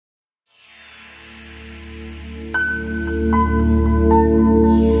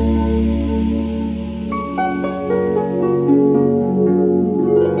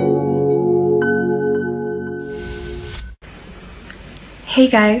Hey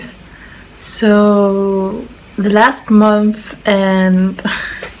guys, so the last month and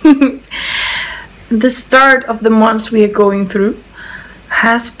the start of the months we are going through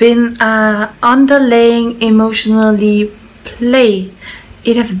has been underlying emotionally play.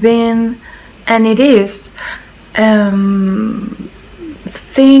 It has been and it is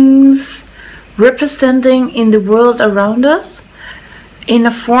things representing in the world around us in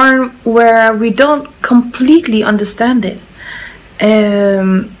a form where we don't completely understand it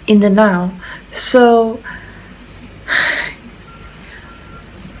in the now. So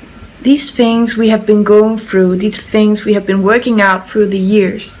these things we have been going through, these things we have been working out through the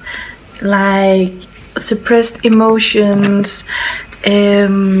years, like suppressed emotions,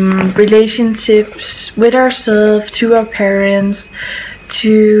 relationships with ourselves, to our parents,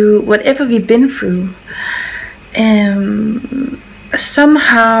 to whatever we've been through,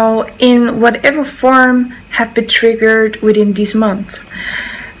 somehow in whatever form have been triggered within this month.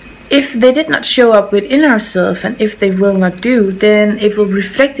 If they did not show up within ourselves, and if they will not do, then it will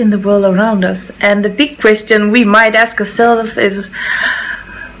reflect in the world around us. And the big question we might ask ourselves is,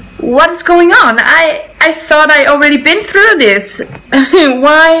 what is going on? I thought I already been through this.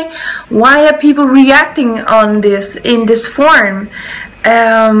 Why are people reacting on this in this form?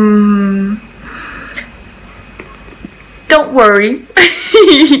 Don't worry.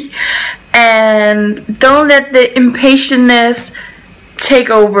 And don't let the impatientness take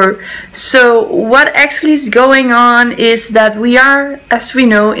over. So what actually is going on is that we are, as we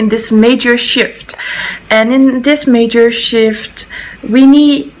know, in this major shift. And in this major shift, we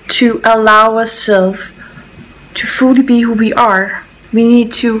need to allow ourselves to fully be who we are. We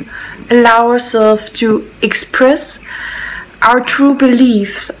need to allow ourselves to express our true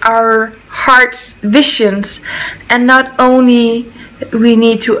beliefs, our heart's visions, and not only we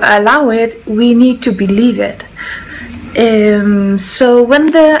need to allow it, we need to believe it. So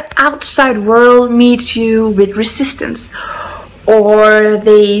when the outside world meets you with resistance, or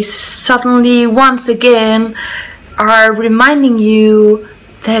they suddenly once again are reminding you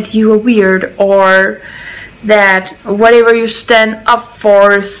that you are weird, or that whatever you stand up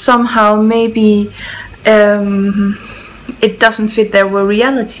for somehow maybe it doesn't fit their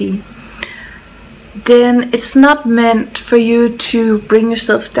reality, then it's not meant for you to bring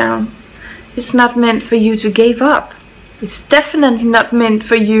yourself down. It's not meant for you to give up. It's definitely not meant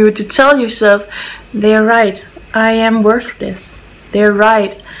for you to tell yourself, they're right, I am worthless. They're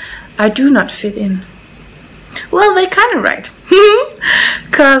right, I do not fit in. Well, they're kind of right.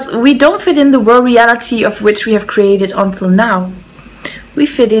 Because we don't fit in the world reality of which we have created until now. We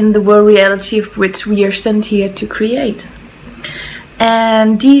fit in the world reality of which we are sent here to create.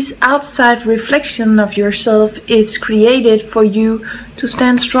 And this outside reflection of yourself is created for you to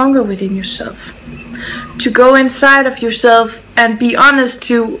stand stronger within yourself. To go inside of yourself and be honest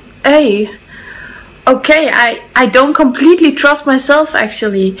to, hey, okay, I don't completely trust myself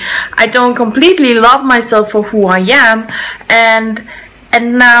actually. I don't completely love myself for who I am. And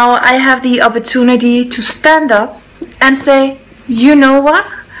now I have the opportunity to stand up and say, you know what?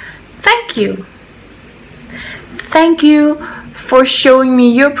 Thank you. Thank you for showing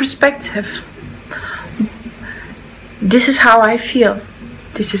me your perspective. This is how I feel.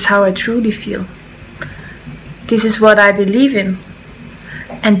 This is how I truly feel. This is what I believe in.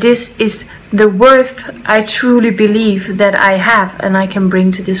 And this is the worth I truly believe that I have and I can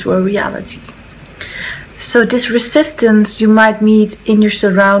bring to this world reality. So this resistance you might meet in your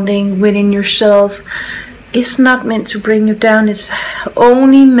surrounding, within yourself, is not meant to bring you down. It's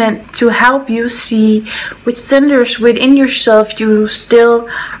only meant to help you see which centers within yourself you still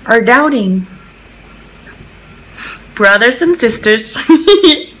are doubting. Brothers and sisters,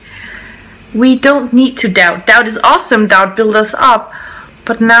 we don't need to doubt. Doubt is awesome. Doubt builds us up.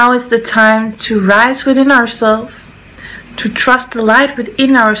 But now is the time to rise within ourselves, to trust the light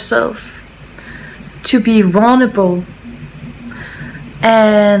within ourselves, to be vulnerable,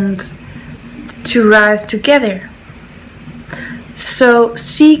 and to rise together. So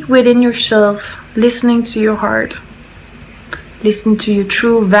seek within yourself, listening to your heart, listen to your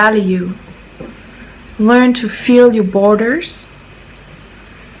true value, learn to feel your borders,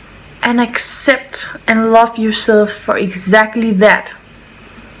 and accept and love yourself for exactly that,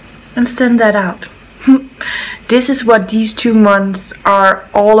 and send that out. This is what these 2 months are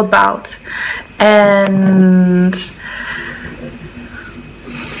all about. And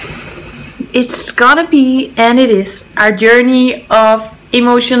it's gonna be, and it is, our journey of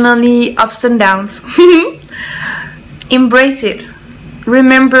emotionally ups and downs. Embrace it.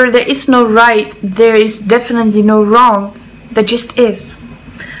 Remember, there is no right, there is definitely no wrong, there just is.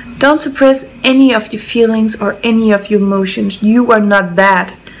 Don't suppress any of your feelings or any of your emotions. You are not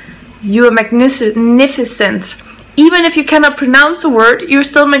bad. You are magnificent. Even if you cannot pronounce the word, you're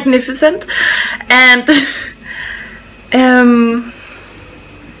still magnificent. And and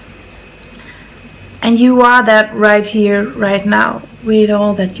you are that right here, right now, with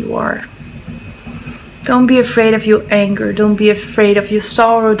all that you are. Don't be afraid of your anger. Don't be afraid of your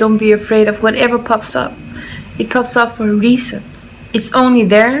sorrow. Don't be afraid of whatever pops up. It pops up for a reason. It's only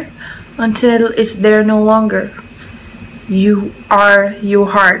there until it's there no longer. You are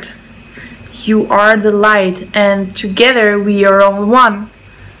your heart. You are the light, and together we are all one.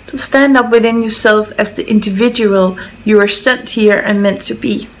 To stand up within yourself as the individual you are sent here and meant to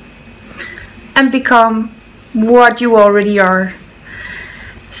be. And become what you already are.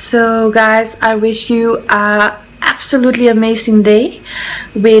 So guys, I wish you an absolutely amazing day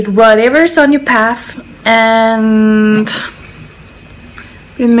with whatever's on your path, and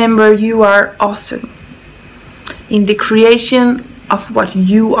remember, you are awesome in the creation of what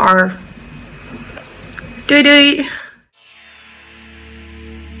you are. Doei doei!